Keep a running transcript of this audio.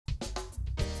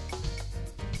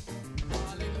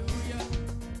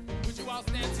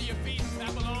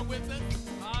with us.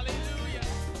 Hallelujah.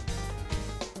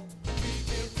 We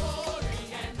give glory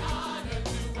and honor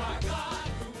to our God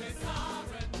who is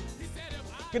sovereign. He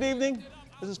said, Good evening.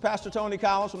 This is Pastor Tony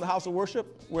Collins from the House of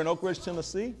Worship. We're in Oak Ridge,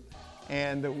 Tennessee,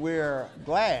 and we're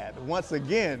glad once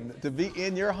again to be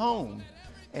in your home.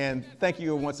 And thank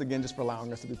you once again just for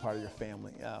allowing us to be part of your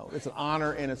family. It's an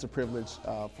honor and it's a privilege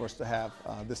for us to have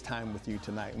this time with you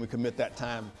tonight, and we commit that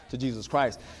time to Jesus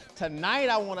Christ. Tonight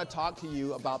I want to talk to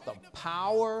you about the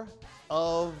power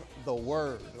of the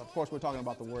Word. Of course, we're talking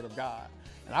about the Word of God.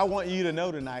 And I want you to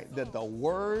know tonight that the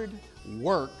Word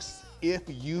works if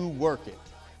you work it.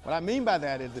 What I mean by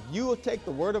that is if you take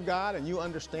the Word of God and you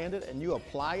understand it and you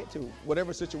apply it to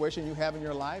whatever situation you have in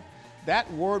your life,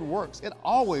 that Word works. It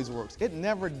always works. It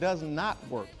never does not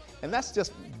work. And that's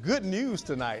just good news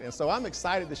tonight. And so I'm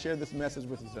excited to share this message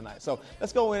with you tonight. So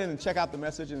let's go in and check out the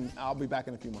message, and I'll be back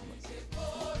in a few moments.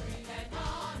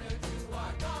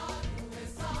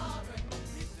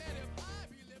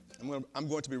 I'm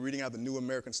going to be reading out the New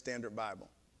American Standard Bible.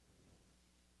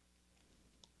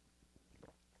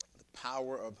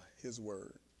 Power of his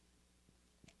word.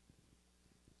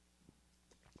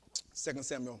 2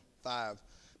 Samuel 5,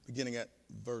 beginning at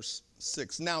verse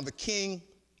 6. Now the king,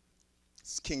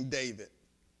 it's King David.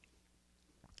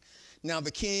 Now the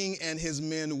king and his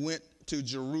men went to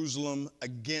Jerusalem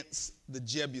against the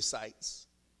Jebusites,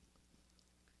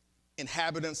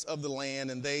 inhabitants of the land,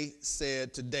 and they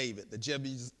said to David, the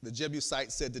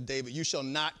Jebusites said to David, "You shall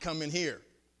not come in here.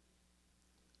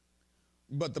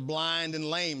 But the blind and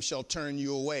lame shall turn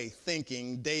you away,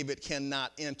 thinking David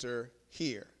cannot enter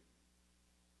here."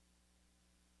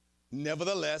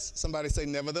 Nevertheless, somebody say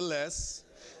nevertheless.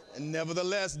 And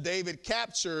nevertheless, David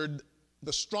captured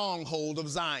the stronghold of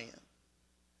Zion.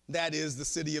 That is the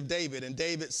city of David. And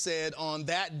David said on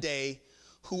that day,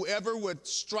 "Whoever would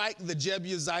strike the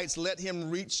Jebusites, let him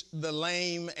reach the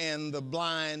lame and the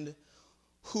blind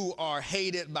who are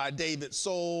hated by David's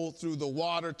soul through the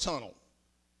water tunnel."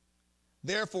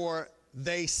 Therefore,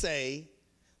 they say,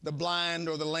 the blind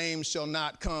or the lame shall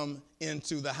not come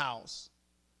into the house.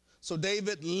 So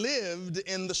David lived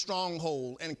in the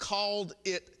stronghold and called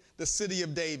it the city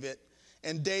of David.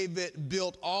 And David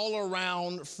built all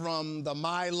around from the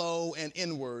Milo and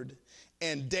inward.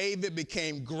 And David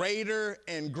became greater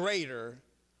and greater,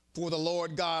 for the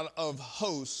Lord God of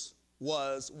hosts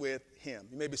was with him.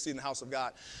 You may be seated in the house of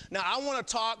God. Now, I want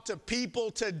to talk to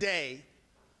people today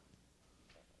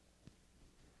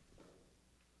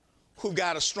who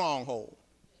got a stronghold.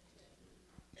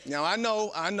 Now, I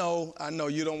know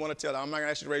you don't want to tell that. I'm not going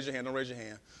to ask you to raise your hand. Don't raise your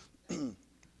hand.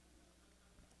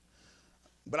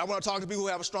 But I want to talk to people who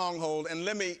have a stronghold, and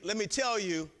let me tell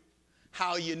you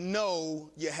how you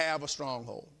know you have a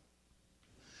stronghold.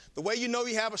 The way you know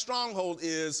you have a stronghold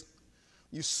is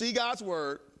you see God's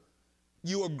word,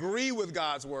 you agree with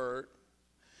God's word,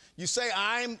 you say,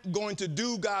 "I'm going to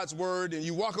do God's word," and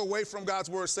you walk away from God's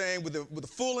word saying with the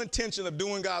full intention of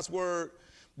doing God's word,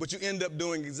 but you end up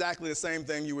doing exactly the same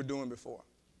thing you were doing before.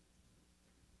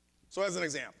 So as an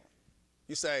example,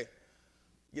 you say,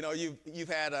 you've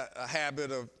had a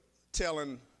habit of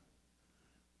telling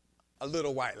a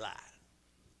little white lie.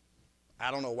 I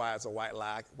don't know why it's a white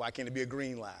lie. Why can't it be a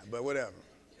green lie? But whatever.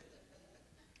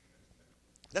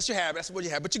 That's your habit. That's what you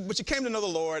have. But you came to know the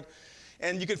Lord,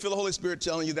 and you can feel the Holy Spirit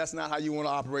telling you that's not how you want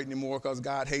to operate anymore, because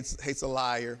God hates a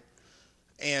liar.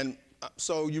 And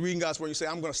so you're reading God's word, and you say,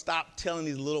 "I'm going to stop telling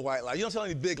these little white lies." You don't tell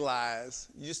any big lies.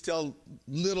 You just tell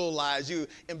little lies. You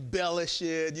embellish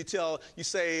it. You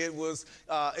say it was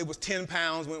 10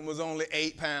 pounds when it was only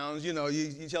 8 pounds. You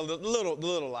tell the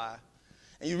little lie.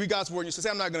 And you read God's word, and you say,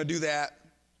 "I'm not going to do that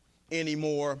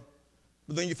anymore."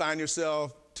 But then you find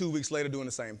yourself 2 weeks later doing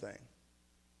the same thing.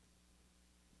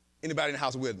 Anybody in the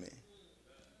house with me?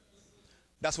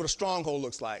 That's what a stronghold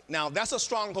looks like. Now, that's a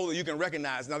stronghold that you can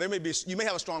recognize. Now, you may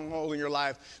have a stronghold in your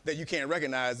life that you can't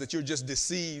recognize, that you're just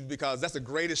deceived, because that's the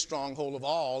greatest stronghold of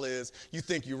all, is you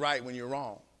think you're right when you're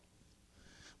wrong.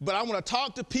 But I want to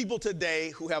talk to people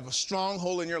today who have a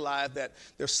stronghold in your life, that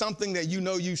there's something that you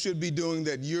know you should be doing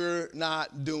that you're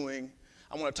not doing.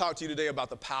 I want to talk to you today about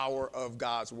the power of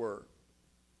God's word.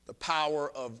 The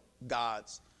power of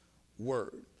God's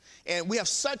word. And we have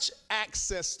such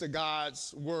access to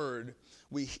God's word.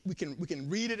 We can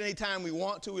read it anytime we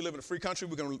want to. We live in a free country.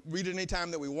 We can read it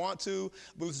anytime that we want to.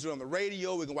 We listen to it on the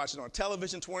radio. We can watch it on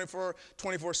television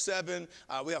 24/7.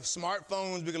 We have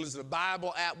smartphones. We can listen to the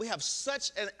Bible app. We have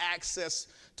such an access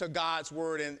to God's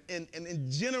word. And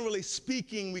generally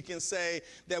speaking, we can say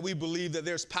that we believe that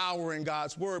there's power in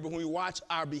God's word. But when we watch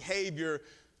our behavior,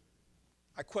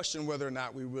 I question whether or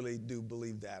not we really do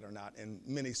believe that or not in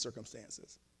many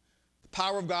circumstances. The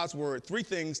Power of God's word. 3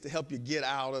 things to help you get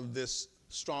out of this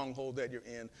stronghold that you're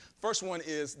in. First one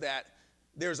is that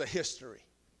there's a history.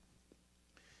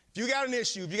 If you got an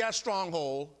issue, if you got a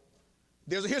stronghold,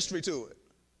 there's a history to it.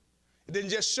 It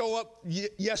didn't just show up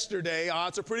yesterday.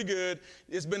 Odds are pretty good.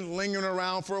 It's been lingering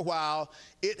around for a while.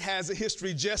 It has a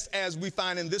history, just as we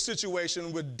find in this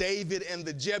situation with David and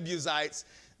the Jebusites,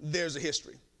 there's a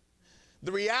history.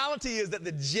 The reality is that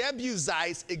the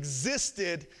Jebusites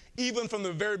existed even from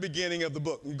the very beginning of the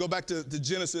book. You go back to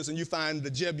Genesis and you find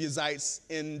the Jebusites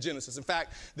in Genesis. In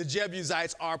fact, the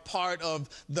Jebusites are part of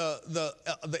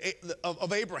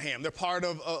of Abraham. They're part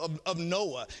of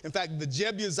Noah. In fact, the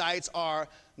Jebusites are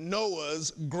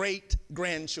Noah's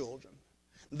great-grandchildren.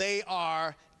 They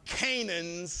are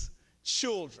Canaan's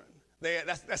children.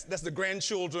 That's the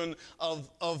grandchildren of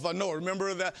Noah.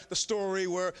 Remember the story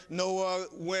where Noah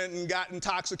went and got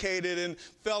intoxicated and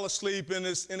fell asleep in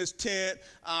his tent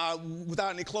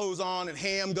without any clothes on, and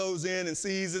Ham goes in and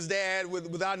sees his dad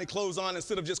without any clothes on.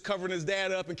 Instead of just covering his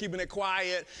dad up and keeping it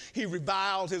quiet, he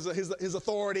reviled his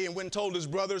authority and went and told his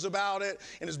brothers about it.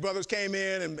 And his brothers came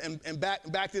in and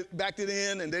backed it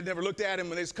in, and they never looked at him,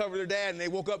 and they just covered their dad. And they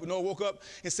woke up, and Noah woke up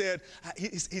and said, he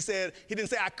didn't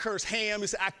say I curse Ham, he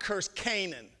said I curse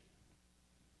Canaan.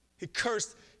 He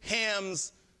cursed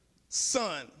Ham's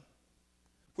son,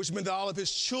 which meant that all of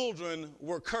his children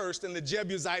were cursed, and the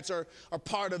Jebusites are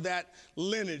part of that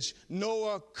lineage.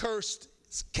 Noah cursed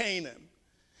Canaan,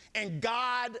 and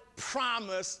God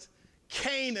promised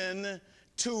Canaan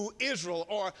to Israel,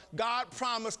 or God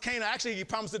promised Canaan. Actually, he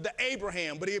promised it to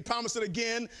Abraham, but he promised it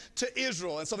again to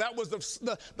Israel. And so that was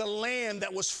the land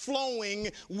that was flowing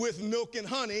with milk and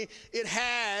honey. It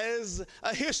has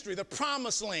a history, the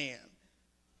promised land.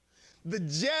 The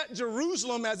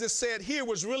Jerusalem, as it said here,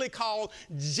 was really called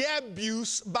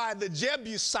Jebus by the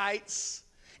Jebusites.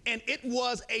 And it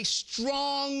was a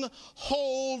stronghold.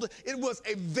 It was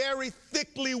a very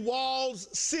thickly walled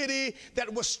city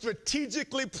that was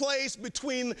strategically placed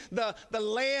between the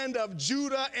land of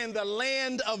Judah and the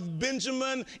land of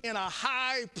Benjamin in a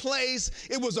high place.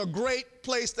 It was a great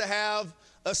place to have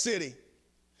a city.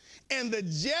 And the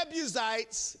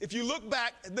Jebusites, if you look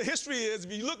back, the history is,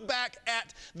 if you look back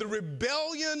at the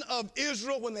rebellion of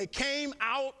Israel when they came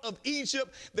out of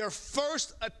Egypt, their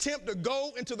first attempt to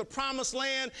go into the promised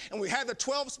land, and we had the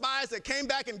 12 spies that came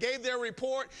back and gave their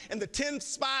report, and the 10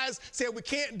 spies said, we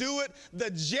can't do it. The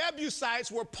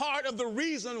Jebusites were part of the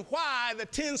reason why the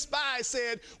 10 spies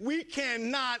said, we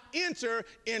cannot enter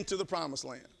into the promised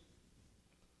land.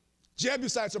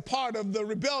 Jebusites are part of the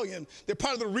rebellion. They're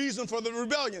part of the reason for the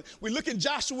rebellion. We look at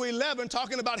Joshua 11,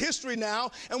 talking about history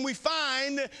now, and we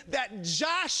find that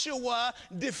Joshua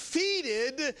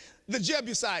defeated the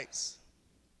Jebusites.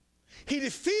 He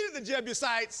defeated the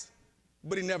Jebusites,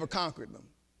 but he never conquered them.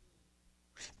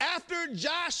 After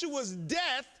Joshua's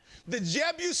death, the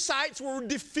Jebusites were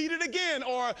defeated again,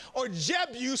 or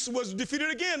Jebus was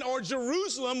defeated again, or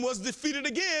Jerusalem was defeated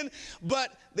again,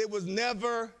 but they was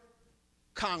never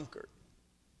conquered.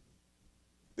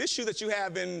 The issue that you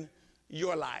have in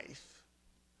your life,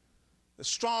 the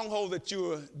stronghold that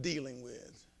you're dealing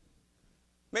with,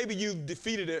 maybe you've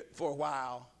defeated it for a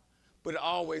while, but it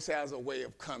always has a way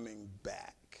of coming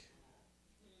back.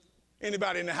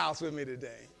 Anybody in the house with me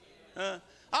today?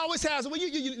 Always has, well,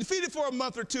 you defeat it for a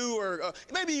month or two, or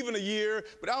maybe even a year,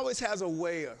 but it always has a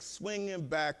way of swinging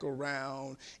back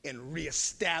around and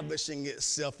reestablishing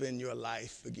itself in your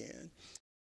life again.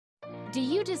 Do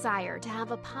you desire to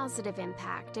have a positive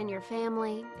impact in your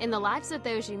family, in the lives of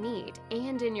those you meet,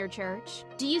 and in your church?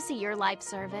 Do you see your life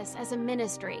service as a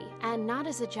ministry and not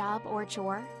as a job or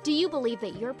chore? Do you believe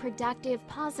that your productive,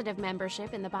 positive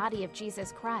membership in the body of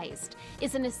Jesus Christ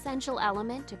is an essential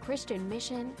element to Christian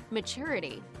mission,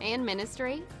 maturity, and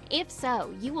ministry? If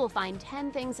so, you will find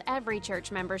 10 Things Every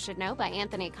Church Member Should Know by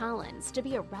Anthony Collins to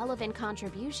be a relevant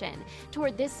contribution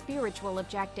toward this spiritual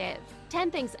objective. 10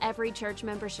 Things Every Church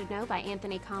Member Should Know by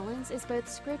Anthony Collins is both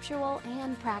scriptural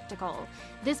and practical.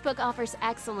 This book offers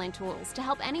excellent tools to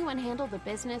help anyone handle the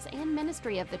business and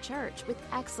ministry of the church with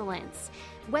excellence,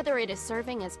 whether it is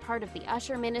serving as part of the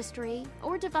usher ministry,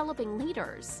 or developing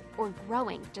leaders, or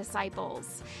growing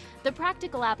disciples. The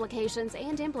practical applications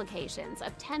and implications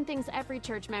of 10 Things Every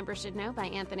Church Member Should Know by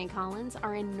Anthony Collins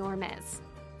are enormous.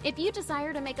 If you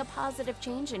desire to make a positive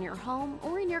change in your home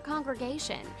or in your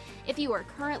congregation, if you are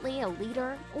currently a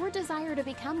leader or desire to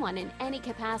become one in any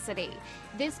capacity,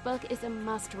 this book is a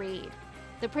must-read.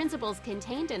 The principles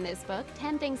contained in this book,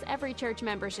 10 Things Every Church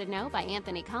Member Should Know by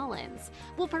Anthony Collins,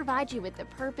 will provide you with the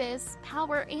purpose,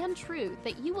 power, and truth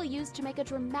that you will use to make a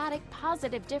dramatic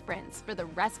positive difference for the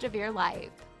rest of your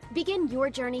life. Begin your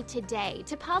journey today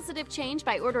to positive change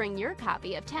by ordering your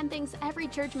copy of 10 Things Every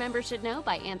Church Member Should Know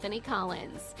by Anthony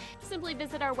Collins. Simply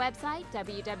visit our website,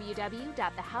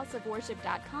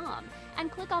 www.thehouseofworship.com,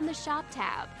 and click on the Shop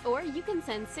tab. Or you can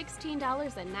send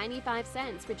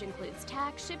 $16.95, which includes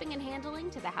tax, shipping, and handling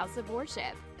to the House of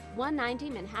Worship, 190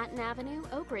 Manhattan Avenue,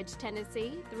 Oak Ridge,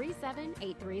 Tennessee,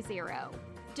 37830.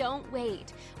 Don't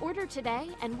wait. Order today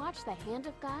and watch the hand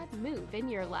of God move in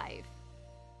your life.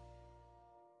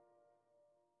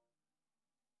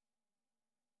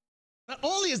 Not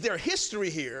only is there history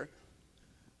here,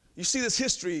 you see this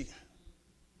history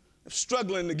of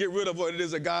struggling to get rid of what it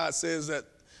is that God says that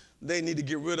they need to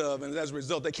get rid of, and as a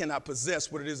result, they cannot possess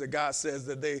what it is that God says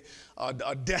that they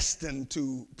are destined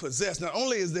to possess. Not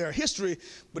only is there history,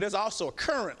 but there's also a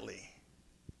currently.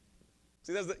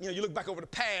 See, you look back over the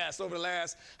past, over the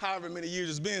last however many years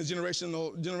it's been,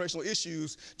 generational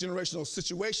issues, generational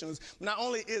situations. Not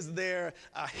only is there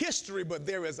a history, but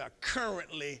there is a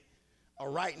currently, a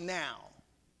right now.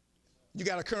 You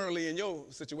got a currently in your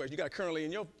situation. You got a currently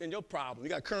in your problem. You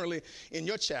got a currently in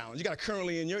your challenge. You got a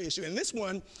currently in your issue. And this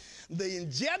one, the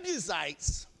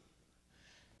Jebusites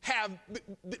have,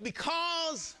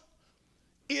 because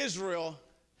Israel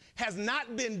has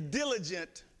not been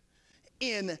diligent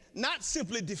in not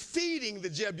simply defeating the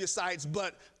Jebusites,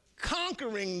 but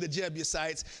conquering the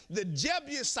Jebusites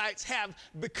have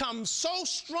become so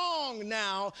strong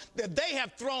now that they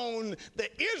have thrown the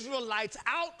Israelites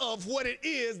out of what it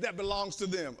is that belongs to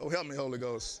them. Oh, help me, Holy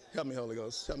Ghost. Help me, Holy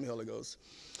Ghost. Help me, Holy Ghost.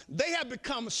 They have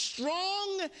become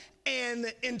strong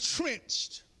and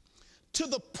entrenched to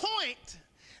the point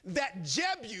that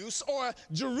Jebus, or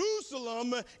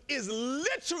Jerusalem, is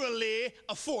literally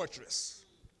a fortress.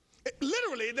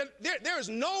 Literally, there is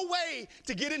no way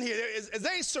to get in here. As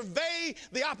they survey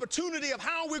the opportunity of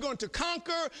how we're going to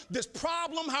conquer this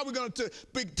problem, how we're going to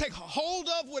take hold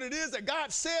of what it is that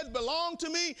God said belong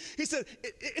to me, he said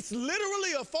it's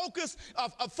literally a focus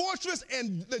of a fortress,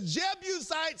 and the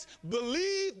Jebusites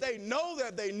believe they know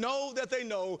that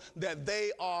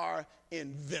they are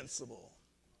invincible.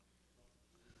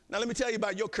 Now let me tell you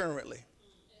about your currently.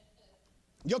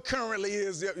 Your currently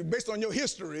is, based on your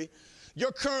history,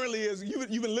 your currently is, you've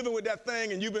been living with that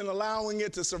thing and you've been allowing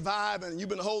it to survive, and you've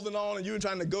been holding on, and you've been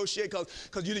trying to negotiate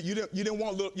because you didn't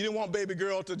want baby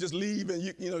girl to just leave, and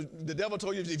the devil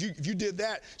told you if you did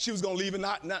that, she was going to leave and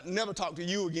not never talk to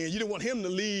you again. You didn't want him to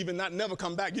leave and not never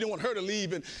come back. You didn't want her to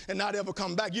leave and not ever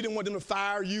come back. You didn't want them to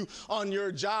fire you on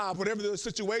your job, whatever the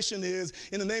situation is,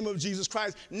 in the name of Jesus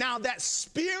Christ. Now that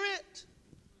spirit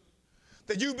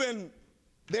that you've been,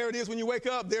 there it is when you wake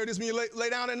up. There it is when you lay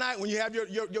down at night. When you have your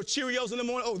Cheerios in the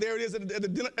morning. Oh, there it is at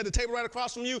the table right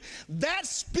across from you. That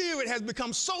spirit has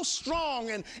become so strong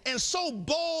and so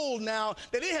bold now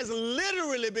that it has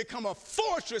literally become a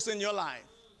fortress in your life.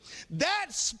 That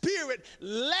spirit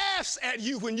laughs at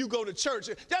you when you go to church.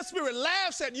 That spirit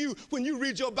laughs at you when you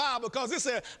read your Bible, because it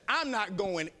says, I'm not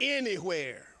going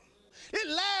anywhere. It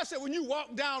laughs at when you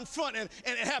walk down front and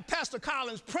have Pastor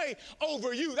Collins pray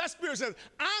over you. That spirit says,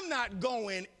 I'm not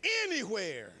going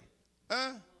anywhere.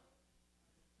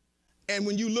 And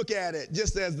when you look at it,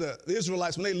 just as the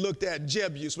Israelites, when they looked at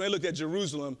Jebus, when they looked at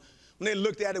Jerusalem, when they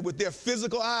looked at it with their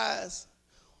physical eyes,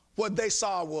 what they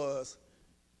saw was,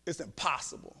 it's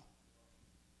impossible.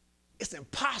 It's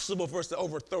impossible for us to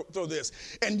overthrow this.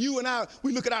 And you and I,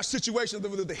 we look at our situation,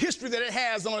 the history that it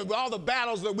has on it, with all the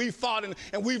battles that we fought and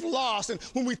we've lost, and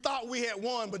when we thought we had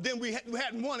won, but then we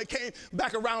hadn't won, it came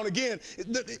back around again.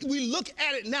 We look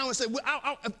at it now and say,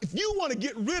 well, if you want to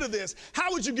get rid of this,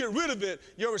 how would you get rid of it?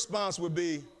 Your response would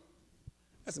be,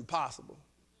 that's impossible.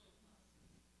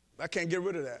 I can't get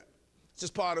rid of that. It's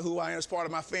just part of who I am. It's part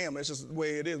of my family. It's just the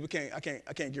way it is. I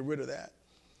can't get rid of that.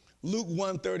 Luke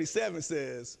 1:37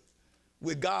 says,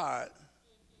 with God,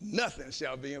 nothing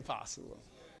shall be impossible.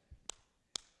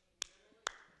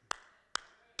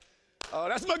 Oh,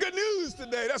 that's my good news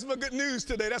today. That's my good news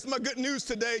today. That's my good news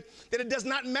today, that it does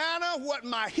not matter what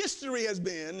my history has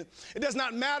been. It does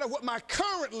not matter what my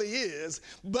currently is,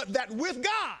 but that with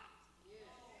God,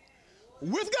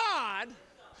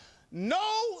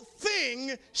 no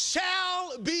thing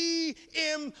shall be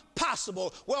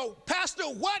impossible. Well, Pastor,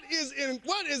 what is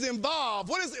involved?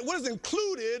 What is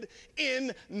included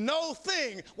in no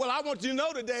thing? Well, I want you to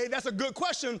know today, that's a good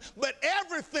question, but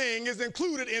everything is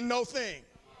included in no thing.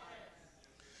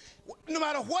 No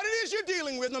matter what it is you're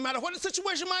dealing with, no matter what the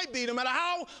situation might be, no matter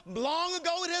how long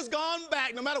ago it has gone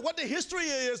back, no matter what the history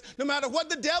is, no matter what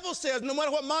the devil says, no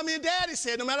matter what mommy and daddy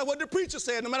said, no matter what the preacher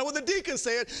said, no matter what the deacon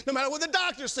said, no matter what the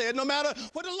doctor said, no matter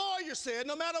what the lawyer said,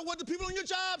 no matter what the people on your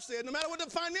job said, no matter what the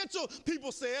financial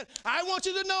people said, I want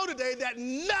you to know today that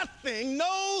nothing,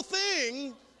 no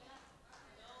thing,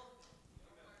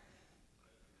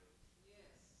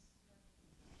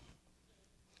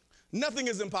 nothing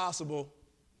is impossible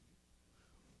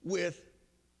with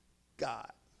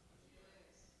God.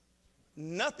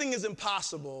 Nothing is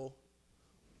impossible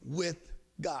with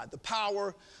God. The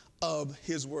power of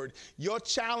his word. Your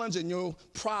challenge and your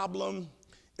problem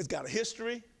has got a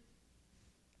history,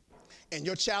 and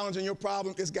your challenge and your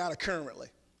problem has got a currently.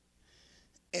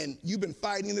 And you've been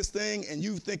fighting this thing, and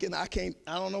you thinking, I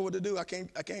don't know what to do. I can't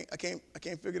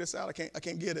figure this out. I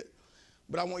can't get it.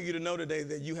 But I want you to know today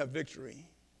that you have victory.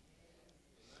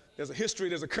 There's a history,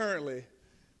 there's a currently,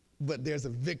 but there's a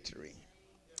victory.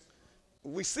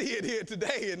 We see it here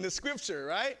today in the scripture,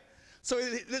 right? So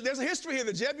there's a history here.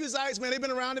 The Jebusites, man, they've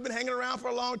been around. They've been hanging around for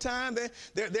a long time.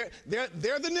 They're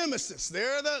the nemesis.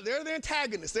 They're the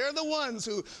antagonists. They're the ones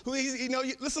who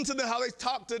you listen to them, how they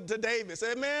talk to David.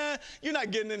 Say, man, you're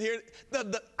not getting in here.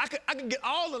 I could get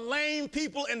all the lame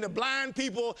people and the blind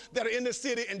people that are in the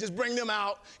city and just bring them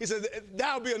out. He says,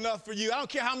 that'll be enough for you. I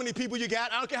don't care how many people you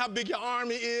got. I don't care how big your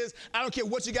army is. I don't care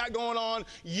what you got going on.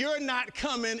 You're not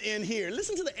coming in here.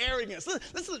 Listen to the arrogance.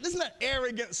 Listen to that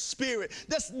arrogant spirit.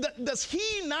 Does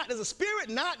the spirit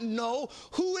not know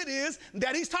who it is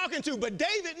that he's talking to? But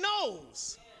David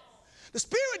knows. The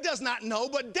spirit does not know,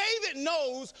 but David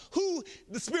knows who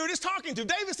the spirit is talking to.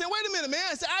 David said, wait a minute, man.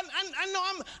 I said, I know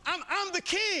I'm the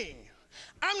king.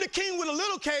 I'm the king with a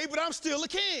little k, but I'm still a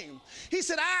king. He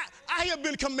said, I have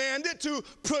been commanded to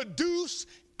produce,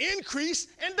 increase,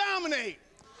 and dominate.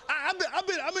 I've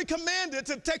been commanded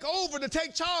to take over, to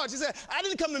take charge. He said, I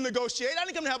didn't come to negotiate. I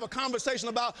didn't come to have a conversation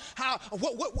about how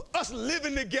us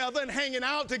living together and hanging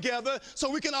out together so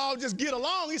we can all just get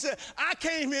along. He said, I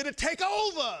came here to take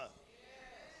over.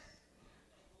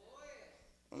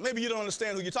 Maybe you don't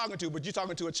understand who you're talking to, but you're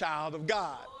talking to a child of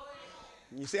God.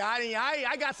 You see,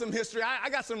 I got some history. I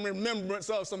got some remembrance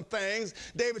of some things.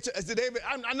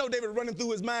 I know David running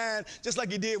through his mind just like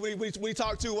he did when he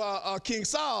talked to King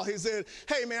Saul. He said,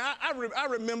 hey, man, I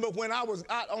remember when I was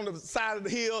out on the side of the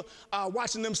hill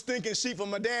watching them stinking sheep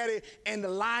from my daddy, and the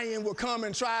lion would come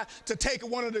and try to take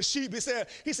one of the sheep. He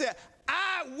said,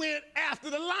 I went after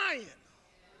the lion.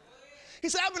 He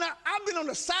said, I've been on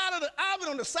the side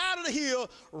of the hill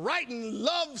writing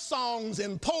love songs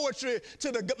and poetry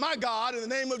to my God in the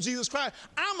name of Jesus Christ.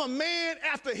 I'm a man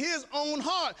after his own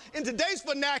heart. In today's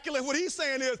vernacular, what he's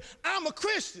saying is, I'm a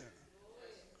Christian.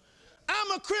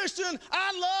 I'm a Christian.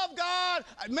 I love God.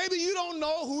 Maybe you don't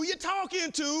know who you're talking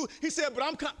to. He said, but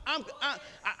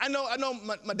I know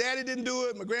my daddy didn't do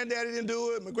it. My granddaddy didn't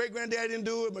do it. My great-granddaddy didn't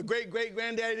do it. My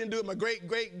great-great-granddaddy didn't do it. My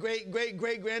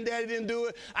great-great-great-great-great-granddaddy didn't do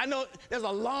it. I know there's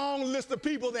a long list of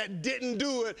people that didn't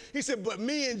do it. He said, but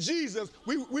me and Jesus,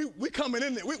 we coming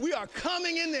in there. We are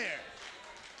coming in there.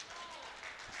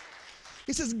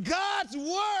 He says, God's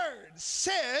word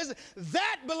says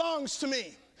that belongs to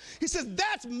me. He says,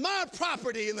 that's my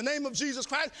property in the name of Jesus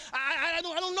Christ. I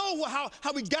don't know how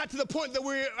we got to the point that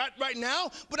we're at right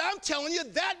now, but I'm telling you,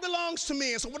 that belongs to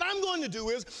me. And so what I'm going to do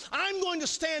is I'm going to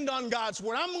stand on God's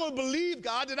word. I'm going to believe,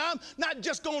 God, that I'm not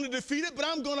just going to defeat it, but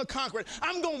I'm going to conquer it.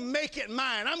 I'm going to make it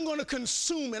mine. I'm going to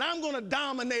consume it. I'm going to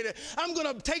dominate it. I'm going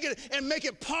to take it and make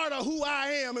it part of who I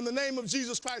am in the name of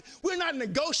Jesus Christ. We're not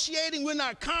negotiating. We're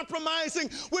not compromising.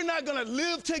 We're not going to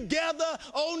live together.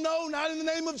 Oh, no, not in the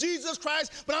name of Jesus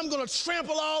Christ. But I'm going to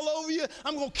trample all over you.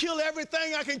 I'm going to kill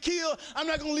everything I can kill. I'm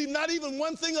not going to leave not even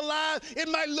one thing alive. It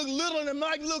might look little and it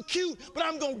might look cute, but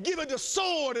I'm going to give it the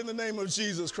sword in the name of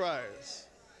Jesus Christ.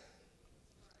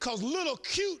 Because little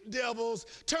cute devils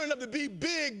turn up to be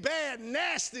big, bad,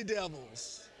 nasty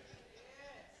devils.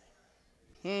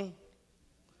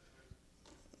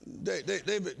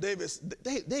 David's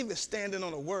standing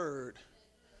on a word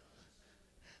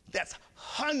that's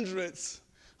hundreds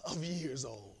of years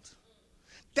old.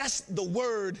 That's the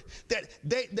word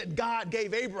that God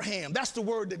gave Abraham. That's the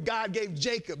word that God gave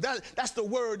Jacob. That's the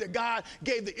word that God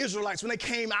gave the Israelites when they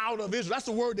came out of Israel. That's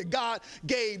the word that God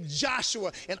gave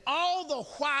Joshua. And all the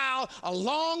while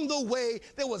along the way,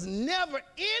 there was never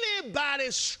anybody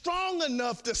strong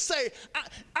enough to say,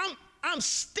 I'm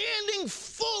standing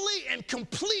fully and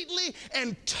completely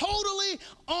and totally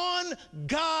on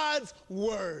God's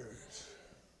word.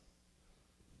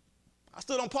 I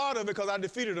stood on part of it because I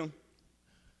defeated him.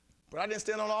 But I didn't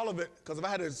stand on all of it, because if I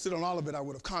had to sit on all of it, I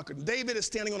would have conquered. David is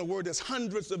standing on a word that's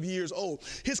hundreds of years old.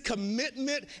 His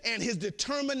commitment and his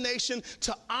determination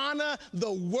to honor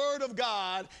the word of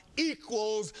God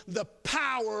equals the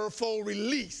powerful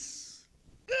release.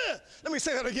 Let me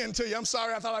say that again to you. I'm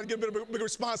sorry, I thought I'd get a bit of a bigger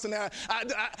response than that.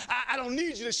 I don't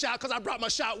need you to shout, because I brought my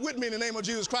shout with me in the name of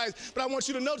Jesus Christ. But I want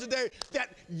you to know today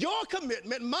that your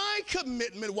commitment, my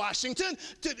commitment, Washington,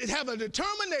 to have a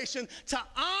determination to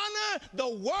honor the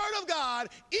word of God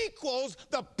equals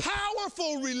the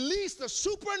powerful release, the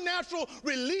supernatural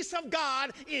release of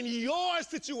God in your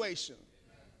situation.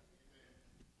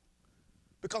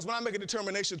 Because when I make a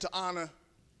determination to honor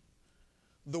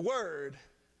the word,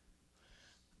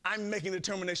 I'm making a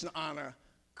determination to honor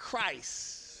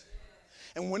Christ.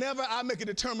 And whenever I make a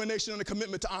determination and a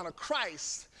commitment to honor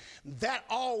Christ, that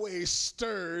always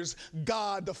stirs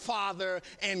God the Father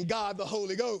and God the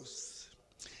Holy Ghost.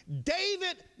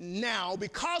 David now,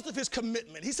 because of his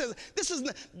commitment, he says, this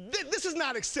is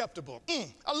not acceptable.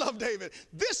 I love David.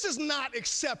 This is not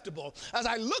acceptable. As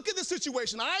I look at the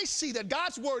situation, I see that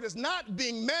God's word is not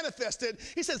being manifested.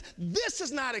 He says, this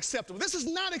is not acceptable. This is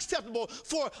not acceptable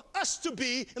for us to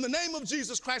be, in the name of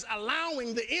Jesus Christ,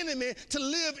 allowing the enemy to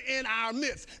live in our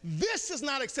midst. This is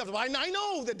not acceptable. I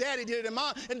know that daddy did it,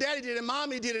 and daddy did it, and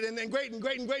mommy did it, and great and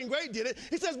great and great and great did it.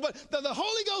 He says, but the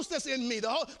Holy Ghost that's in me, the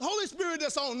Holy Spirit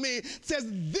that's on me, says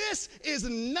this is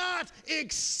not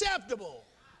acceptable.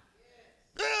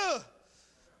 Ugh.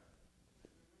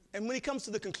 And when he comes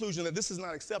to the conclusion that this is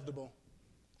not acceptable,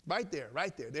 right there,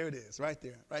 there it is, right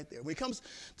there. When he comes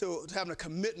to having a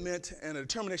commitment and a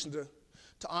determination to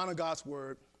honor God's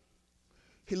word,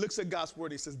 he looks at God's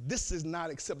word, he says, this is not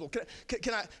acceptable.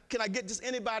 Can I get just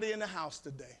anybody in the house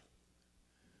today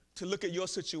to look at your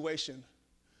situation,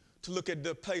 to look at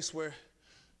the place where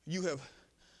you have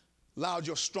allowed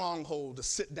your stronghold to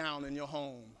sit down in your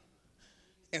home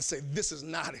and say, this is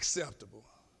not acceptable.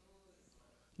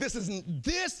 This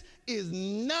is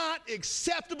not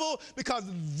acceptable, because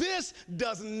this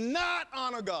does not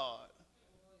honor God.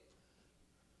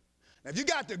 Now, if you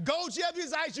got to go,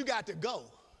 Jebusites, you got to go.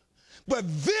 But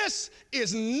this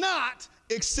is not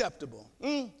acceptable.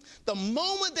 The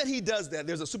moment that he does that,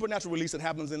 there's a supernatural release that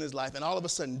happens in his life, and all of a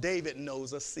sudden, David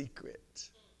knows a secret.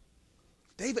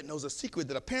 David knows a secret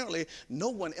that apparently no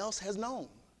one else has known.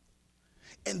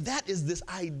 And that is this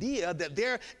idea that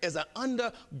there is an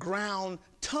underground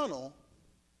tunnel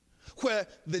where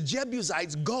the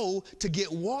Jebusites go to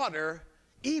get water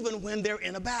even when they're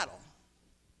in a battle.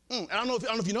 I don't know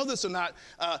if you know this or not.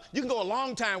 You can go a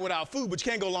long time without food, but you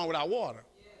can't go long without water.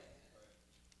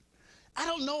 I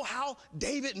don't know how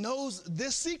David knows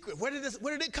this secret. Where did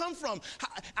it come from?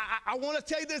 I want to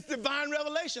tell you this divine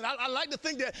revelation. I like to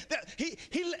think that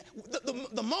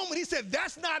the moment he said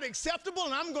that's not acceptable,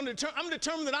 and I'm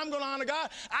determined that I'm going to honor God.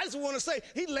 I just want to say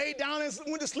he laid down and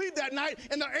went to sleep that night,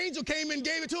 and the angel came and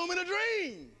gave it to him in a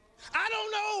dream. I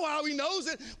don't know how he knows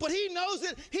it, but he knows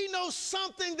it. He knows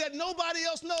something that nobody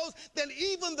else knows, that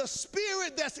even the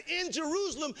spirit that's in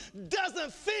Jerusalem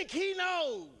doesn't think he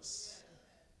knows.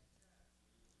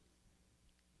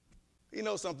 He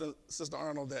knows something, Sister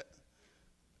Arnold, that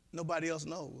nobody else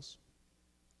knows.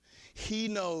 He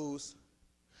knows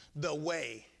the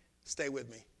way, stay with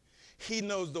me. He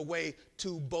knows the way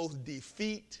to both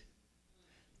defeat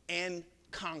and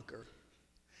conquer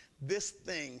this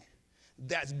thing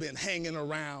that's been hanging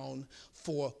around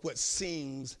for what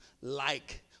seems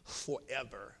like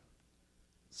forever.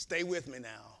 Stay with me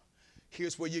now.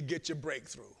 Here's where you get your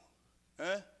breakthrough.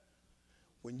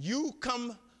 When you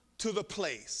come to the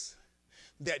place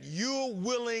that you're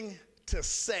willing to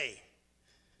say,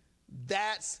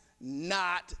 that's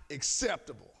not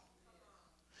acceptable,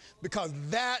 because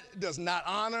that does not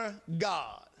honor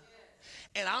God.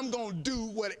 And I'm going to do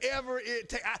whatever it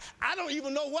takes. I don't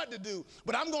even know what to do,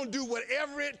 but I'm going to do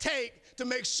whatever it takes to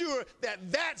make sure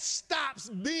that that stops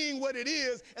being what it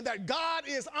is and that God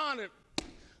is honored.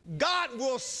 God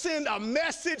will send a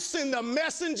message, send a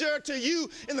messenger to you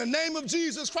in the name of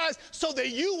Jesus Christ so that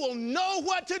you will know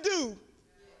what to do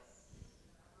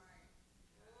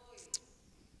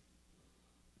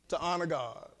to honor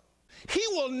God. He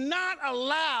will not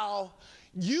allow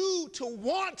you to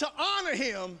want to honor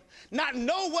him, not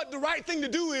know what the right thing to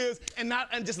do is, and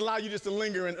just allow you just to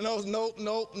linger and no,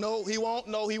 he won't,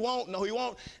 no, he won't, no, he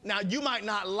won't. Now, you might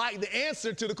not like the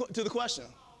answer to the question.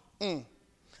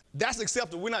 That's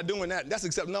acceptable. We're not doing that. That's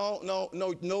acceptable.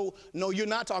 No, you're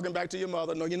not talking back to your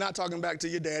mother. No, you're not talking back to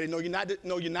your daddy. No, you're not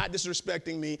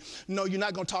disrespecting me. No, you're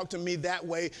not going to talk to me that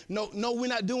way. No, we're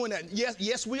not doing that.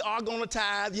 Yes, we are going to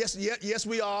tithe. Yes,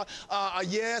 we are.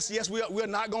 Yes, we're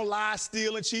not going to lie,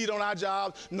 steal, and cheat on our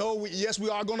jobs. No, yes, we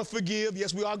are going to forgive.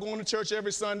 Yes, we are going to church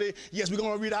every Sunday. Yes, we're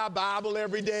going to read our Bible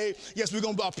every day. Yes, we're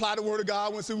going to apply the Word of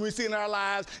God when we see in our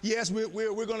lives. Yes, we're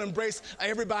going to embrace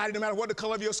everybody, no matter what the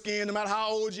color of your skin, no matter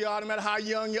how old you are, no matter how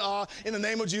young you are, in the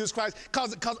name of Jesus Christ.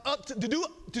 Because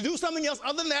to do something else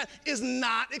other than that is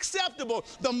not acceptable.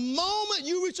 The moment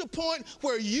you reach a point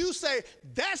where you say,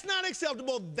 that's not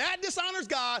acceptable, that dishonors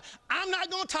God, I'm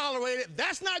not going to tolerate it,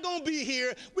 that's not going to be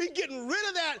here, we're getting rid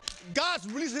of that, God's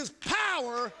releasing his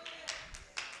power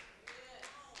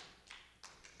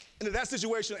into that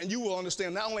situation, and you will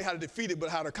understand not only how to defeat it, but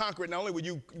how to conquer it. Not only will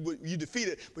you defeat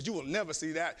it, but you will never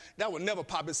see that. That will never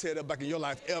pop its head up back in your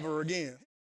life ever again.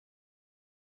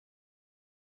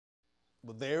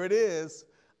 Well, there it is,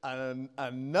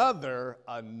 another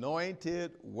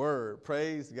anointed word.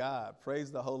 Praise God.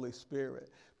 Praise the Holy Spirit.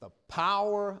 The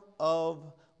power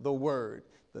of the word.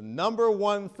 The number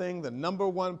one thing, the number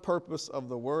one purpose of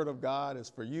the word of God is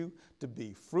for you to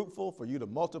be fruitful, for you to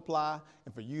multiply,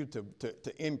 and for you to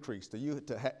increase,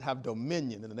 to have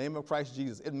dominion in the name of Christ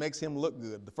Jesus. It makes him look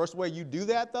good. The first way you do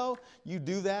that, though, you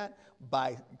do that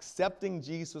by accepting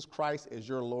Jesus Christ as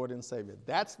your Lord and Savior.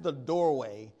 That's the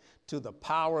doorway to the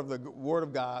power of the Word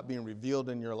of God being revealed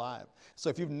in your life. So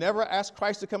if you've never asked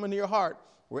Christ to come into your heart,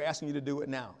 we're asking you to do it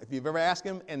now. If you've ever asked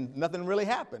him and nothing really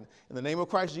happened, in the name of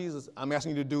Christ Jesus, I'm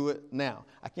asking you to do it now.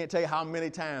 I can't tell you how many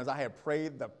times I have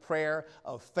prayed the prayer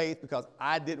of faith because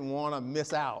I didn't want to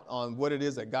miss out on what it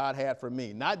is that God had for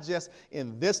me, not just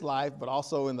in this life, but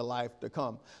also in the life to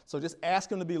come. So just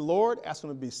ask him to be Lord, ask him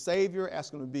to be Savior,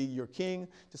 ask him to be your King.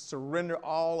 Just surrender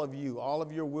all of you, all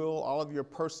of your will, all of your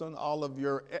person, all of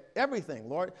your everything.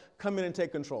 Lord, come in and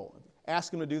take control.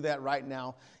 Ask him to do that right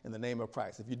now in the name of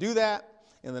Christ. If you do that,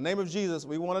 in the name of Jesus,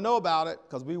 we want to know about it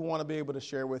because we want to be able to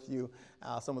share with you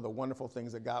some of the wonderful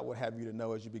things that God would have you to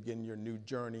know as you begin your new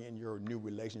journey and your new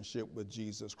relationship with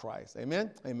Jesus Christ.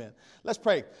 Amen? Amen. Let's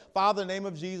pray. Father, in the name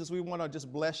of Jesus, we want to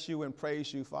just bless you and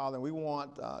praise you, Father. And we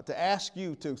want to ask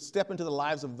you to step into the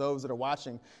lives of those that are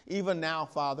watching, even now,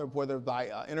 Father, whether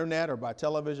by internet or by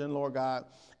television, Lord God,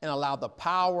 and allow the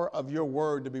power of your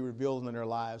word to be revealed in their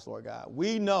lives, Lord God.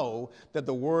 We know that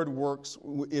the word works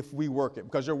if we work it,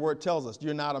 because your word tells us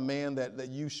you're not a man that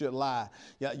you should lie.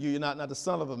 You're not the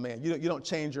son of a man. You don't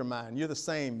change your mind. You're the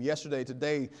same yesterday,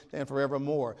 today, and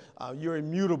forevermore. You're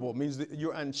immutable, means that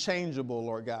you're unchangeable,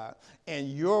 Lord God. And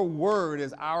your word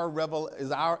is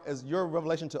your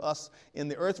revelation to us in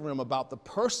the earth realm about the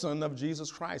person of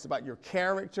Jesus Christ, about your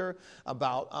character,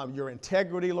 about your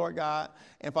integrity, Lord God.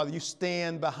 And Father, you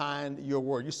stand behind your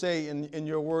word. You say in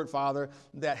your word, Father,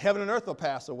 that heaven and earth will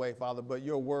pass away, Father, but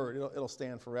your word, it'll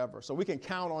stand forever. So we can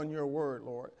count on your word,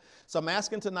 Lord. So I'm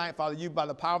asking tonight, Father, you, by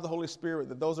the power of the Holy Spirit,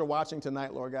 that those who are watching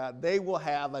tonight, Lord God, they will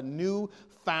have a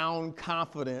newfound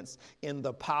confidence in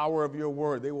the power of your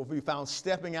word. They will be found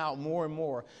stepping out more and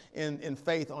more in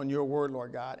faith on your word,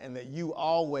 Lord God, and that you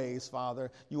always,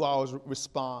 Father, you always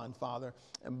respond, Father,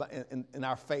 in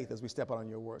our faith as we step out on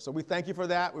your word. So we thank you for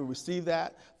that. We receive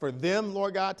that for them,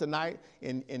 Lord God, tonight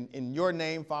in your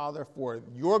name, Father, for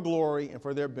your glory and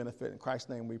for their benefit. In Christ's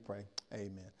name we pray.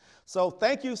 Amen. So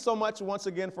thank you so much once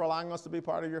again for allowing us to be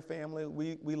part of your family.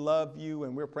 We love you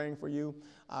and we're praying for you.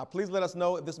 Please let us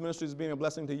know if this ministry is being a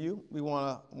blessing to you. We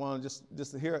want to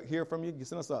just hear from you. You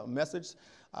send us a message,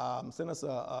 send us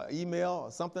an email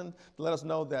or something to let us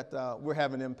know that we're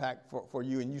having impact for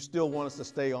you and you still want us to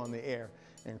stay on the air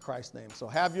in Christ's name. So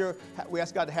we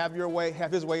ask God to have your way,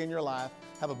 have his way in your life.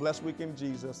 Have a blessed week in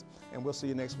Jesus, and we'll see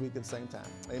you next week at the same time.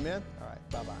 Amen? All right,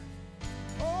 bye-bye.